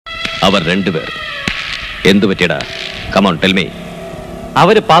അവർ രണ്ടുപേർ. എന്തു പറ്റിയടാ? Come on tell me.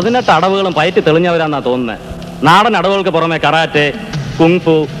 അവര് 18 അടവുകളും പയറ്റി തെളിഞ്ഞവരാന്നാ തോന്നുന്നത്. നാടൻ അടവുകൾക്ക് പുറമെ കറാറ്റെ,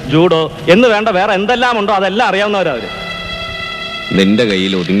 കുങ്ഫു, ജൂഡോ എന്ന് വേണ്ട വേറെ എന്തെല്ലാം ഉണ്ടോ അതെല്ലാം അറിയാവുന്നവരവര്. നിന്റെ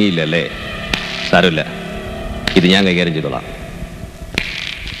കയ്യിൽ ഒതുങ്ങിയില്ലല്ലേ? സാരമില്ല, ഇത് ഞാൻ കൈകാര്യം ചെയ്തോളാം.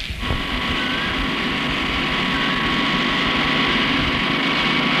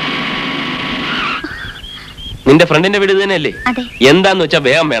 നിന്റെ ഫ്രണ്ടിന്റെ വീട് തന്നെയല്ലേ? എന്താന്ന് വെച്ചാ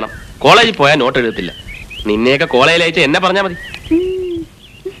വേഗം വേണം. കോളേജിൽ പോയാൽ നോട്ട് എഴുതത്തില്ല. നിന്നെയൊക്കെ കോളേജിൽ അയച്ച് എന്നെ പറഞ്ഞാ മതി.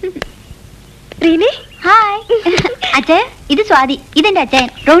 ഇത് സ്വാതി, ഇതെന്റെ അച്ഛൻ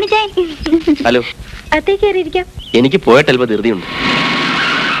റോണി ചായൻ. ഹലോ. എനിക്ക് പോയിട്ട് അല്പം ധൃതിയുണ്ട്.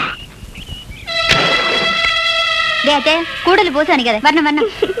 കൂടുതൽ പോസ് കാണിക്കാതെ വരണം വരണം.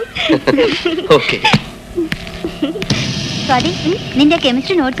 സ്വാതി, നിന്റെ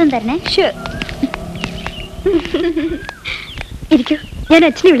കെമിസ്ട്രി നോട്ട്സും തരണേ. ഇരിക്കൂ, ഞാൻ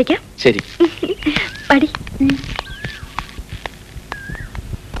അച്ഛനെ വിളിക്കാം. ശരി. പടി.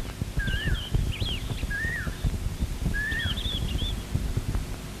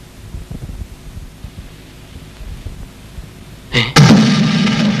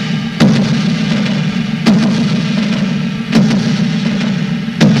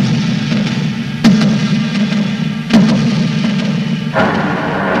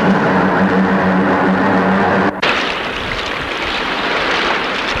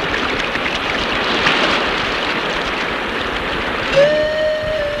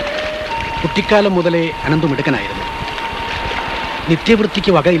 കുട്ടിക്കാലം മുതലേ അനന്തു മിടുക്കനായിരുന്നു.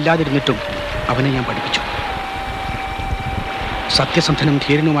 നിത്യവൃത്തിക്ക് വകയില്ലാതിരുന്നിട്ടും അവനെ ഞാൻ പഠിപ്പിച്ചു. സത്യസന്ധനും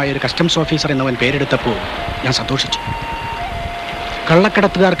ധീരനുമായ ഒരു കസ്റ്റംസ് ഓഫീസർ എന്നവൻ പേരെടുത്തപ്പോൾ ഞാൻ സന്തോഷിച്ചു.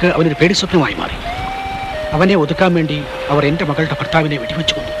 കള്ളക്കടത്തുകാർക്ക് അവനൊരു പേടിസ്വപ്നമായി മാറി. അവനെ ഒതുക്കാൻ വേണ്ടി അവർ എൻ്റെ മകളുടെ ഭർത്താവിനെ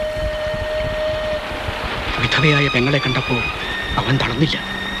വെടിവെച്ചു കൊന്നു. വിധവയായ പെങ്ങളെ കണ്ടപ്പോൾ അവൻ തളർന്നില്ല.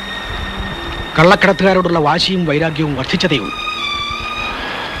 കള്ളക്കടത്തുകാരോടുള്ള വാശിയും വൈരാഗ്യവും വർദ്ധിച്ചതേയുള്ളൂ.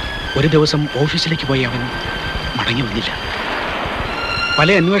 ഒരു ദിവസം ഓഫീസിലേക്ക് പോയി അവൻ മടങ്ങി വന്നില്ല.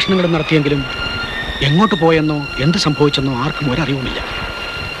 പല അന്വേഷണങ്ങളും നടത്തിയെങ്കിലും എങ്ങോട്ട് പോയെന്നോ എന്ത് സംഭവിച്ചെന്നോ ആർക്കും ഒരറിവുമില്ല.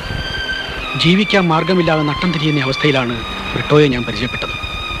 ജീവിക്കാൻ മാർഗമില്ലാതെ നട്ടം തിരിയുന്ന അവസ്ഥയിലാണ് ബ്രിട്ടോയെ ഞാൻ പരിചയപ്പെട്ടത്.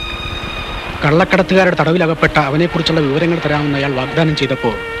 കള്ളക്കടത്തുകാരുടെ തടവിലകപ്പെട്ട അവനെക്കുറിച്ചുള്ള വിവരങ്ങൾ തരാമെന്ന് അയാൾ വാഗ്ദാനം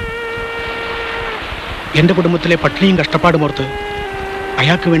ചെയ്തപ്പോൾ എൻ്റെ കുടുംബത്തിലെ പട്ടിണിയും കഷ്ടപ്പാടുമോർത്ത്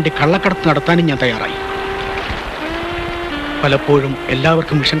അയാൾക്ക് വേണ്ടി കള്ളക്കടത്ത് നടത്താനും ഞാൻ തയ്യാറായി. പലപ്പോഴും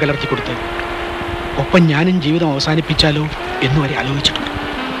എല്ലാവർക്കും വിഷം കലർത്തി കൊടുത്ത് ഒപ്പം ഞാനും ജീവിതം അവസാനിപ്പിച്ചാലോ എന്ന് വരെ ആലോചിച്ചിട്ടുണ്ട്.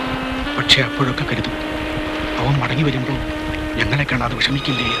 പക്ഷേ അപ്പോഴൊക്കെ കരുതും, അവൻ മടങ്ങി വരുമ്പോൾ ഞങ്ങളെ കാണാതെ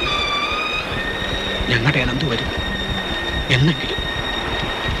വിഷമിക്കില്ലേ എന്ന്. ഞങ്ങളുടെ അനന്തു വരും എന്നെങ്കിലും.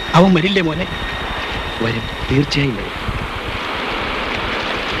 അവൻ വരില്ലേ മോനെ? വരും, തീർച്ചയായും വരും.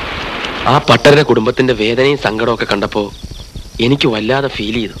 ആ പട്ടരുടെ കുടുംബത്തിന്റെ വേദനയും സങ്കടമൊക്കെ കണ്ടപ്പോൾ എനിക്ക് വല്ലാതെ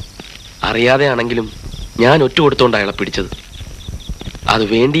ഫീൽ ചെയ്തു. അറിയാതെ ആണെങ്കിലും ഞാൻ ഒറ്റ കൊടുത്തോണ്ട് അയാളെ പിടിച്ചത്. അത്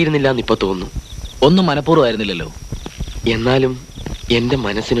വേണ്ടിയിരുന്നില്ല എന്നിപ്പോ തോന്നുന്നു. ഒന്നും മനഃപൂർവ്വമായിരുന്നില്ലല്ലോ. എന്നാലും എന്റെ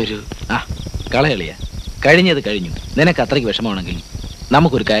മനസ്സിനൊരു കളയളിയ. കഴിഞ്ഞത് കഴിഞ്ഞു. നിനക്ക് അത്രയ്ക്ക് വിഷമമാണെങ്കിൽ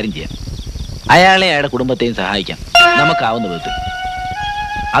നമുക്കൊരു കാര്യം ചെയ്യാം. അയാളെ അയാളുടെ കുടുംബത്തെയും സഹായിക്കാം നമുക്കാവുന്ന വിധത്തിൽ.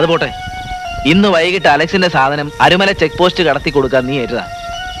 അതുപോട്ടെ, ഇന്ന് വൈകിട്ട് അലക്സിന്റെ സാധനം അരുമല ചെക്ക് പോസ്റ്റ് കടത്തി കൊടുക്കാൻ നീ ഏറ്റതാ.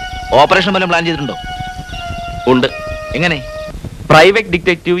 ഓപ്പറേഷൻ വല്ലതും പ്ലാൻ ചെയ്തിട്ടുണ്ടോ? ഉണ്ട്. എങ്ങനെ? പ്രൈവറ്റ്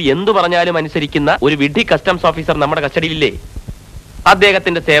ഡിറ്റക്റ്റീവ് എന്തു പറഞ്ഞാലും അനുസരിക്കുന്ന ഒരു വിഡ്ഢി കസ്റ്റംസ് ഓഫീസർ നമ്മുടെ കസ്റ്റഡിയിലില്ലേ?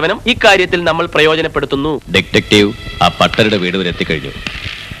 അദ്ദേഹത്തിന്റെ സേവനം ഇക്കാര്യത്തിൽ നമ്മൾ പ്രയോജനപ്പെടുത്തുന്നു. ഡിറ്റക്റ്റീവ് ആ പട്ടരുടെ വീട് വരെ എത്തിക്കഴിഞ്ഞു.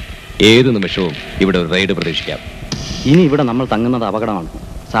 ഏതു നിമിഷവും ഇവിടെ ഒരു റെയ്ഡ് പ്രതീക്ഷിക്കാം. ഇനി ഇവിടെ നമ്മൾ തങ്ങുന്നത് അപകടമാണ്.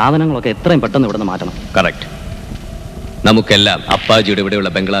 സാധനങ്ങളൊക്കെ എത്രയും പെട്ടെന്ന് ഇവിടുന്ന് മാറ്റണം. കറക്റ്റ്. നമുക്കെല്ലാം അപ്പാജിയുടെ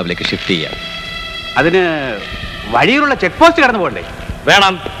ഇവിടെയുള്ള ബംഗ്ലാവിലേക്ക് ഷിഫ്റ്റ് ചെയ്യാം. അതിന് വഴിയിലുള്ള ചെക്ക് പോസ്റ്റ് കടന്നു പോകണ്ടേ?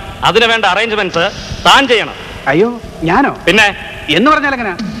 വേണം. അതിന് വേണ്ട അറേഞ്ച്മെന്റ്സ് താൻ ചെയ്യണം. അയ്യോ, ഞാനോ? പിന്നെ എന്ന് പറഞ്ഞാൽ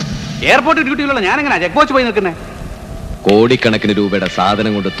എങ്ങനെയാ? എയർപോർട്ട് ഡ്യൂട്ടിയിലുള്ള ഞാൻ എങ്ങനെയാ ചെക്ക് പോസ്റ്റ് പോയി നിൽക്കുന്നേ? കോടിക്കണക്കിന് രൂപയുടെ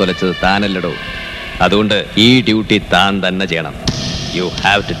സാധനം കൊണ്ട് തൊലച്ചത് താനല്ലടോ. അതുകൊണ്ട് ഈ ഡ്യൂട്ടി താൻ തന്നെ ചെയ്യണം. You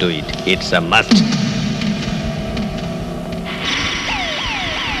have to do it. It's A must.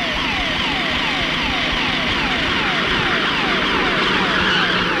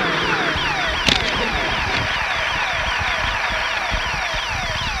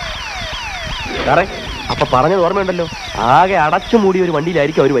 അപ്പൊ പറഞ്ഞത് ഓർമ്മയുണ്ടല്ലോ, ആകെ അടച്ചു മൂടി ഒരു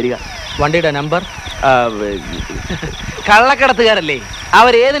വണ്ടിയിലായിരിക്കും അവർ വരിക. വണ്ടിയുടെ നമ്പർ? കള്ളക്കടത്തുകാരല്ലേ,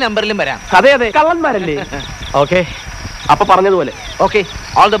 അവരേത് നമ്പറിലും വരാം. അതെ അതെ, കള്ളന്മാരല്ലേ. ഓക്കെ, അപ്പൊ പറഞ്ഞതുപോലെ. Okay,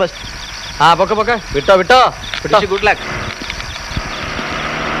 all the best. പൊക്കെ പൊക്കെ, വിട്ടോ വിട്ടോ വിട്ടോ. Good luck.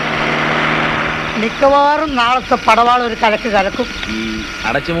 മിക്കവാറും നാളത്തെ പടവാൾ ഒരു കലക്ക് കലക്കും.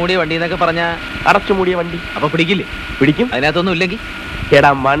 അടച്ചുമൂടിയ വണ്ടി എന്നൊക്കെ പറഞ്ഞ അടച്ചുമൂടിയ വണ്ടി അപ്പൊ പിടിക്കില്ലേ? പിടിക്കും. അതിനകത്തൊന്നും ഇല്ലെങ്കിൽ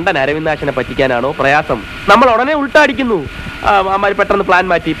എടാ മണ്ടൻ അരവിന്ദാക്ഷനെ പറ്റിക്കാനാണോ പ്രയാസം? നമ്മൾ ഉടനെ ഉൾട്ടാടിക്കുന്നു. അമ്മാര് പെട്ടെന്ന് പ്ലാൻ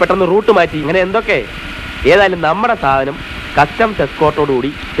മാറ്റി, പെട്ടെന്ന് റൂട്ട് മാറ്റി, ഇങ്ങനെ എന്തൊക്കെ. ഏതായാലും നമ്മുടെ സാധനം കസ്റ്റംസ്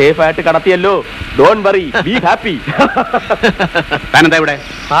എസ്കോർട്ടോടുകൂടി സേഫ് ആയിട്ട് കടത്തിയല്ലോ. Don't worry, be happy. താനെന്താ ഇവിടെ?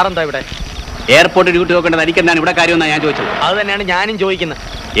 സാറെന്താ ഇവിടെ? എയർപോർട്ട് ഡ്യൂട്ടി നോക്കേണ്ടത് എനിക്കെന്താണ് ഇവിടെ കാര്യമെന്നാണ് ഞാൻ ചോദിച്ചത്. അത് തന്നെയാണ് ഞാനും ചോദിക്കുന്നത്.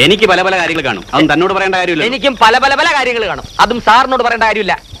 എനിക്ക് പല പല കാര്യങ്ങൾ കാണും, അതും തന്നോട് പറയേണ്ട കാര്യമില്ല. എനിക്കും പല പല പല കാര്യങ്ങൾ കാണും, അതും സാറിനോട് പറയേണ്ട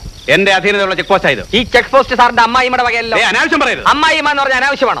കാര്യമില്ല. എന്റെ അധീനതയുള്ള ചെക്ക് പോസ്റ്റ് ആയത്. ഈ ചെക്ക് പോസ്റ്റ് സാറിന്റെ അമ്മായിമ്മയുടെ വകയല്ലോ. അനാവശ്യം പറയരുത്. അമ്മായിമ്മ എന്ന് പറഞ്ഞാൽ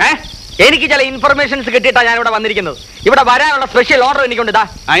അനാവശ്യമാണ്. എനിക്ക് ചില ഇൻഫർമേഷൻസ് കിട്ടിയിട്ടാണ് ഞാൻ ഇവിടെ വന്നിരിക്കുന്നത്. ഇവിടെ വരാനുള്ള സ്പെഷ്യൽ ഓർഡർ എനിക്കുണ്ട്.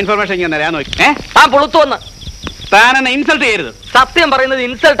 ആ ഇൻഫർമേഷൻ ഞാൻ തരാൻ നോക്കി. താൻ പുളുത്തുവന്ന് താൻ എന്നെ ഇൻസൾട്ട് ചെയ്യരുത്. സത്യം പറയുന്നത്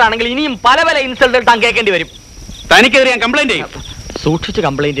ഇൻസൾട്ട് ആണെങ്കിൽ ഇനിയും പല പല ഇൻസൾട്ടുകൾ താൻ കേൾക്കേണ്ടി വരും. തനിക്കെതിരെ ഞാൻ കംപ്ലൈന്റ് ചെയ്യും. സൂക്ഷിച്ച്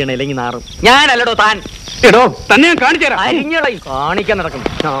കംപ്ലൈന്റ് ചെയ്യണം, ഇല്ലെങ്കിൽ നാറും. ഞാനല്ലടോ താൻ. എടോ തന്നെ ഞാൻ കാണിച്ചു തരാം. അരിഞ്ഞളയും കാണിക്കാൻ നടക്കും.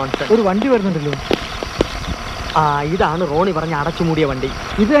 ഒരു വണ്ടി വരുന്നുണ്ടല്ലോ. ആ ഇതാണ് റോണി പറഞ്ഞ അടച്ചുമൂടിയ വണ്ടി.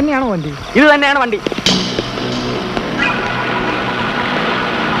 ഇത് തന്നെയാണോ വണ്ടി? ഇത് തന്നെയാണ് വണ്ടി.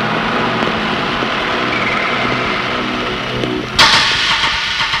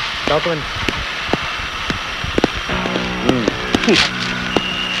 ഡോക്യുമെന്റ്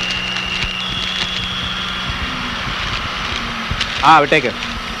ആ വിട്ടേക്ക്.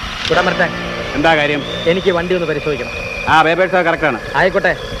 ഇവിടെ മരട്ടെ. എന്താ കാര്യം? എനിക്ക് വണ്ടി ഒന്ന് പരിശോധിക്കണം. ആ പേപ്പേഴ്സ് കറക്റ്റാണ്.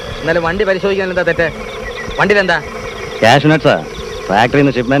 ആയിക്കോട്ടെ, എന്നാലും വണ്ടി പരിശോധിക്കാൻ എന്താ തെറ്റ്? വണ്ടിയിലെന്താ? ക്യാഷ് നട്ട്സാ, ഫാക്ടറിയിൽ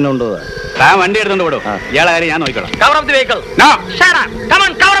നിന്ന് ഷിപ്മെന്റ് കൊണ്ടുപോവാ. താൻ വണ്ടി എടുത്തോണ്ട് വിടും. ഇയാളെ കാര്യം ഞാൻ നോക്കിക്കോളാം. Cover of the vehicle. No shut up. Come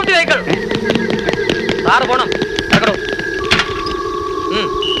on, cover of the vehicle. Sir പോണം. നടക്കൂ.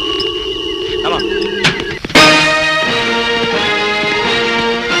 Come on.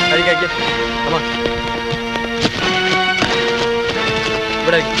 കഴിക്ക്. Come on.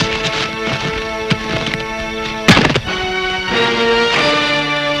 ഇവിടെ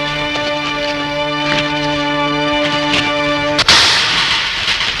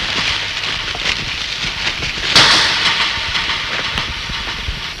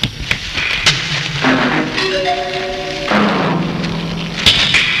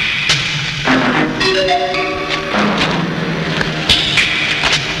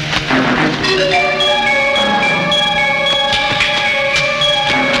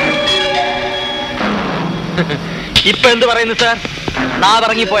ഇപ്പൊ എന്ത് പറയുന്നു സാർ? നാ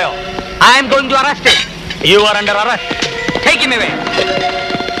ഇറങ്ങിപ്പോയോ? I am going to arrest U. Are under arrest. Take him away.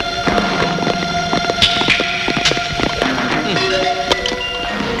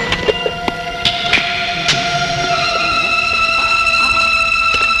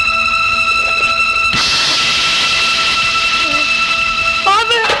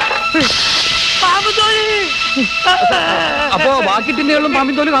 അപ്പോ ബാക്കി ടിന്നുകളിലും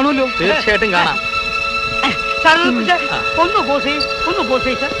പാമ്പിൻ തോല് കാണുമല്ലോ? തീർച്ചയായിട്ടും കാണാം. ഒന്ന് പോസേ, ഒന്ന്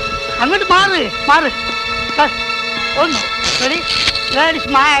പോസേ സാർ. അങ്ങോട്ട് മാറ് മാറ് സാർ. ഒന്ന്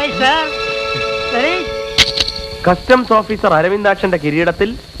സാർ. കസ്റ്റംസ് ഓഫീസർ അരവിന്ദാക്ഷന്റെ കിരീടത്തിൽ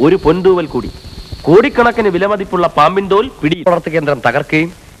ഒരു പൊൻതൂവൽ കൂടി. കോടിക്കണക്കിന് വിലമതിപ്പുള്ള പാമ്പിൻ തോൽ പിടി പ്രവർത്തക കേന്ദ്രം തകർക്കുകയും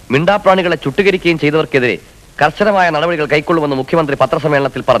മിണ്ടാപ്രാണികളെ ചുട്ടുകരിക്കുകയും ചെയ്തവർക്കെതിരെ കർശനമായ നടപടികൾ കൈക്കൊള്ളുമെന്ന് മുഖ്യമന്ത്രി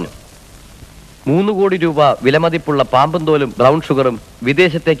പത്രസമ്മേളനത്തിൽ പറഞ്ഞു. 3 കോടി രൂപ വിലമതിപ്പുള്ള പാമ്പും തോലും ബ്രൗൺ ഷുഗറും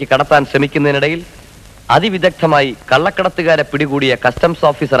വിദേശത്തേക്ക് കടത്താൻ ശ്രമിക്കുന്നതിനിടയിൽ അതിവിദഗ്ധമായി കള്ളക്കടത്തുകാരെ പിടികൂടിയ കസ്റ്റംസ്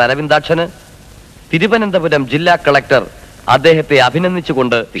ഓഫീസർ അരവിന്ദാക്ഷന് തിരുവനന്തപുരം ജില്ലാ കളക്ടർ അദ്ദേഹത്തെ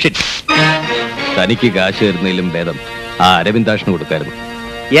അഭിനന്ദിച്ചുകൊണ്ട് തനിക്ക് കാശ് തരുന്നതിലും ഭേദം ആ അരവിന്ദാക്ഷന് കൊടുക്കായിരുന്നു.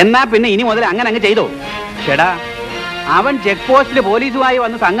 എന്നാ പിന്നെ ഇനി മുതൽ അങ്ങനെ അങ്ങ് ചെയ്തോ? ചേടാ, അവൻ ചെക്ക് പോസ്റ്റില് പോലീസുമായി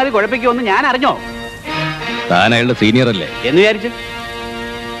വന്ന് സംഗതി കുഴപ്പിക്കുമെന്ന് ഞാൻ അറിഞ്ഞോ? താൻ അയാളുടെ സീനിയർ അല്ലേ എന്ന് വിചാരിച്ചു.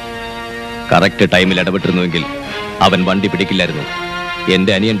 കറക്റ്റ് ടൈമിൽ ഇടപെട്ടിരുന്നുവെങ്കിൽ അവൻ വണ്ടി പിടിക്കില്ലായിരുന്നു.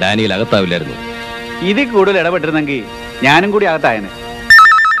 എന്റെ അനിയൻ ഡാനിയിൽ അകത്താവില്ലായിരുന്നു. ഇതിൽ കൂടുതൽ ഇടപെട്ടിരുന്നെങ്കിൽ ഞാനും കൂടി അകത്തായനെ.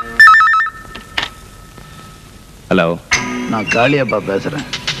 ഹലോ, நான் காளியப்பா பேசுறேன்.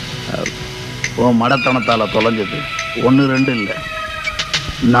 உன் மடத்தனத்தால தொலைஞ்சது 1-2 இல்லை,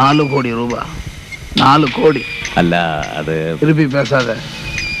 4 கோடி ரூபாய். 4 கோடி. അല്ല അത് திருப்பி பேசாத.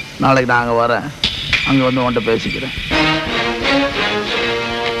 நாளைக்கு நான் அங்கே வரேன், அங்கே வந்து உன்கிட்ட பேசிக்கிறேன்.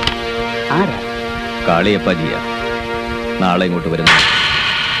 കാളിയപ്പാജിയാ നാളെ ഇങ്ങോട്ട് വരുന്നു.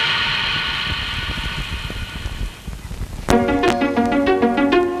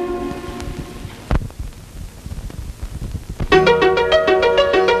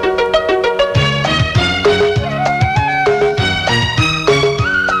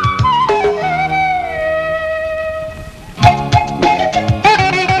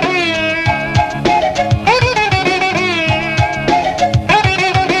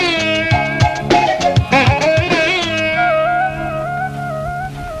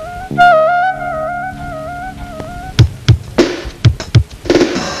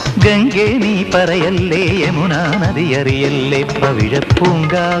 ഗംഗേ നീ പറയല്ലേ യമുനാ നദിയറിയല്ലേ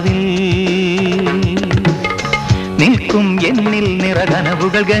പവിഴപ്പൂങ്കാവിൽ നിൽക്കും എന്നിൽ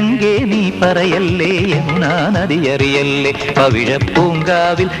നിറകനവുകൾ ഗംഗേ നീ പറയല്ലേ യമുനാ നദിയറിയല്ലേ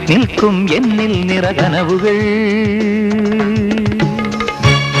പവിഴപ്പൂങ്കാവിൽ നിൽക്കും എന്നിൽ നിറകനവുകൾ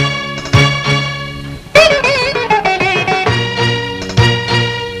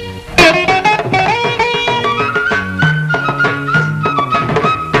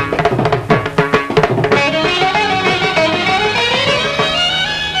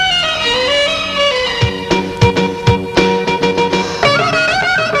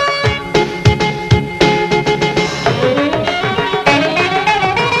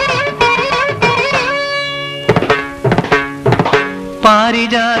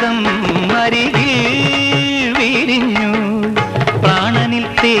പാരിജാതം അരികിൽ വിരിഞ്ഞു പ്രാണനിൽ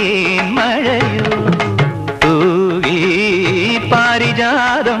തേൻ മഴയോ തൂകി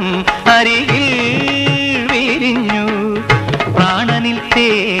പാരിജാതം അരികിൽ വിരിഞ്ഞു പ്രാണനിൽ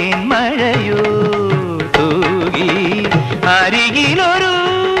തേൻ മഴയോ തൂകി അരികിലൊരു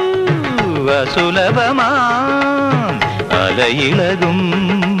അസുലഭമാം അലയിളകും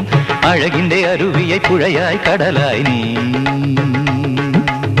അഴകിന്റെ അരുവിയെ പുഴയായി കടലായി നീ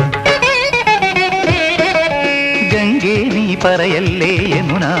ഗംഗേ നീ പറയല്ലേ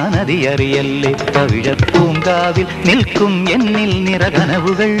യമുനാ നദിയറിയല്ലേ പവിഴപ്പൂങ്കാവിൽ നിൽക്കും എന്നിൽ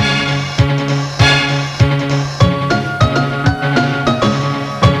നിറകനവുകൾ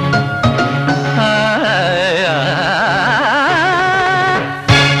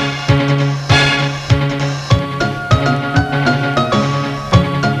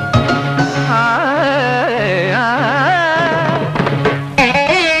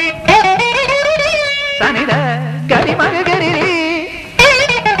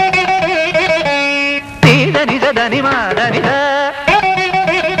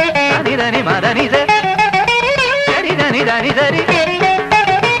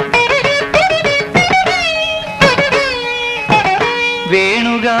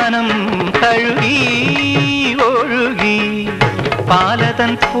വേണുഗാനം തഴുകി ഒഴുകി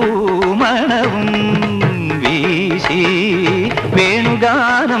പാലതൻ പൂമണവും വീശി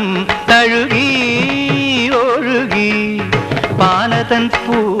വേണുഗാനം തഴുകി ഒഴുകി പാലതൻ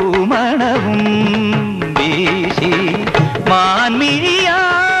പൂമണവും വീശി മാൻമിഴിയായി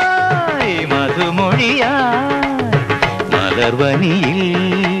മധുമൊഴിയായി മലർവനിയിൽ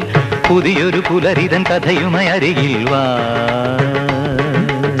പുതിയൊരു പുലരിതൻ കഥയുമായി അരികിൽ വാ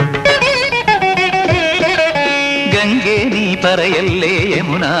ഗംഗേ നീ പറയല്ലേ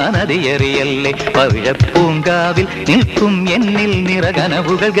യമുനാ നദിയറിയല്ലേ പവിഴപ്പൂങ്കാവിൽ നിൽക്കും എന്നിൽ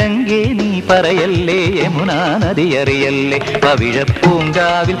നിറകനവുകൾ ഗംഗേ നീ പറയല്ലേ യമുനാ നദിയറിയല്ലേ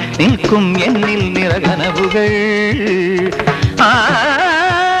പവിഴപ്പൂങ്കാവിൽ നിൽക്കും എന്നിൽ നിറകനവുകൾ ആ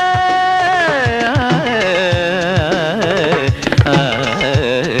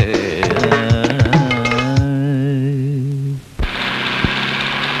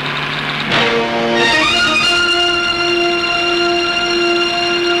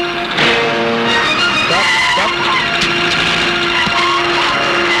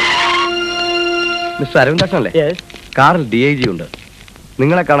മിസ്റ്റർ അരവിന്ദാക്ഷനല്ലേ? കാറിൽ DIG ഉണ്ട്.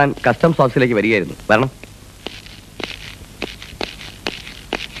 നിങ്ങളെ കാണാൻ കസ്റ്റംസ് ഓഫീസിലേക്ക് വരികയായിരുന്നു. വരണം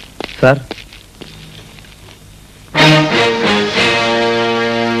സാർ.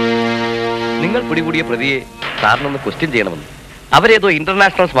 നിങ്ങൾ പിടികൂടിയ പ്രതിയെ സാറിനൊന്ന് ക്വസ്റ്റ്യൻ ചെയ്യണമെന്ന്. അവരേതോ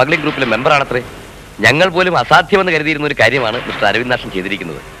ഇന്റർനാഷണൽ സ്മഗ്ലിംഗ് ഗ്രൂപ്പിലെ മെമ്പറാണത്രേ. ഞങ്ങൾ പോലും അസാധ്യമെന്ന് കരുതിയിരുന്ന ഒരു കാര്യമാണ് മിസ്റ്റർ അരവിന്ദാക്ഷൻ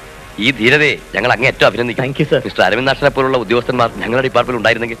ചെയ്തിരിക്കുന്നത്. ഈ ധീരതയെ ഞങ്ങൾ അങ്ങേറ്റം അഭിനന്ദിക്കുന്നു. മിസ്റ്റർ അരവിന്ദാക്ഷനെ പോലുള്ള ഉദ്യോഗസ്ഥന്മാർ ഞങ്ങളുടെ ഡിപ്പാർട്ട്മെന്റ്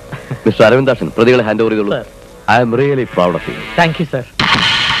ഉണ്ടായിരുന്നെങ്കിൽ. മിസ്റ്റർ അരവിന്ദാക്ഷൻ, പ്രതികളെ ഹാൻഡ് ഓവർ ചെയ്തോളൂ. I am really proud of U. Thank you sir.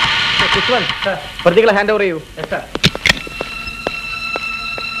 പ്രതികളെ ഹാൻഡ് ഓവർ ചെയ്യൂ.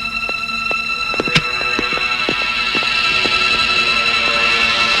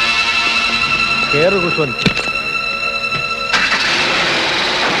 കേറു കുഷ്വന്ത്.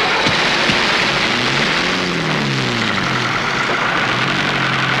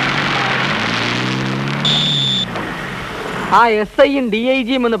 ആ SIയും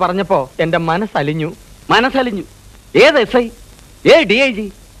DIGയും എന്ന് പറഞ്ഞപ്പോ എന്റെ മനസ്സലിഞ്ഞു. ഏത് SI? DIG?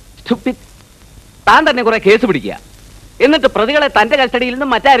 താൻ തന്നെ കുറെ കേസ് പിടിക്കുക, എന്നിട്ട് പ്രതികളെ തന്റെ കസ്റ്റഡിയിൽ നിന്ന്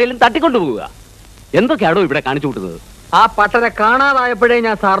മറ്റാരെങ്കിലും തട്ടിക്കൊണ്ടുപോവുക. എന്തൊക്കെയാണോ ഇവിടെ കാണിച്ചു കൂട്ടുന്നത്? ആ പട്ടരെ കാണാതായപ്പോഴേ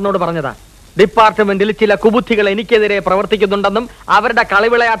ഞാൻ സാറിനോട് പറഞ്ഞതാ, ഡിപ്പാർട്ട്മെന്റിൽ ചില കുബുദ്ധികൾ എനിക്കെതിരെ പ്രവർത്തിക്കുന്നുണ്ടെന്നും അവരുടെ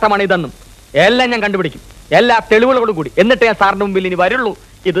കളിവിളയാട്ടമാണ് ഇതെന്നും. എല്ലാം ഞാൻ കണ്ടുപിടിക്കും, എല്ലാ തെളിവുകളോടും കൂടി. എന്നിട്ട് ഞാൻ സാറിന്റെ മുമ്പിൽ ഇനി വരുള്ളൂ.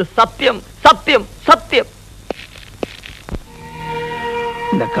 ഇത് സത്യം, സത്യം, സത്യം.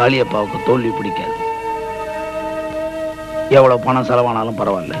 இந்த காளியப்பாவுக்கு தோல்வி பிடிக்காது. எவ்வளவு பணம் செலவானாலும்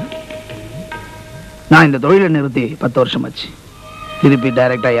பரவாயில்ல. நான் இந்த தொழிலை நிறுத்தி 10 வருஷம் ஆச்சு. திருப்பி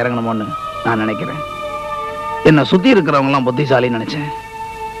டைரக்டா இறங்கணுமோன்னு நான் நினைக்கிறேன். என்னை சுத்தி இருக்கிறவங்கலாம் புத்திசாலின்னு நினைச்சேன்.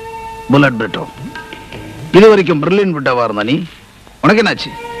 புல்லட் பிரிட்டோ இது வரைக்கும் பிரில்லியன் பிரிட்டோவா இருந்தா நீ, உனக்கு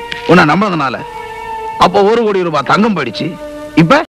என்னாச்சு? உன்னை நம்புறதுனால அப்போ 1 கோடி ரூபாய் தங்கம் போயிடுச்சு. இப்ப